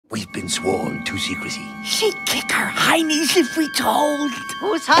We've been sworn to secrecy. She'd kick our heinies if we told.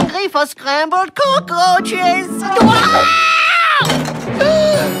 Who's hungry for scrambled cockroaches?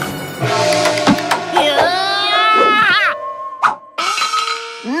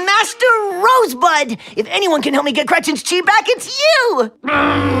 Master Rosebud! If anyone can help me get Gretchen's chi back, it's you!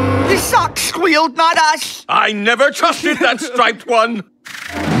 The socks squealed, not us. I never trusted that striped one.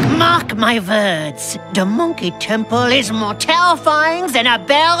 Mark my words, the monkey temple is more terrifying than a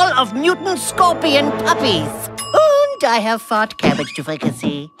barrel of mutant scorpion puppies. And I have fart cabbage to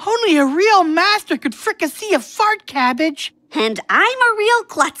fricassee. Only a real master could fricassee a fart cabbage. And I'm a real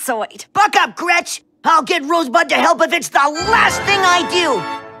klutzoid. Buck up, Gretch! I'll get Rosebud to help if it's the last thing I do!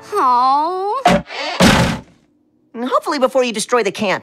 Aww. Hopefully before you destroy the camp.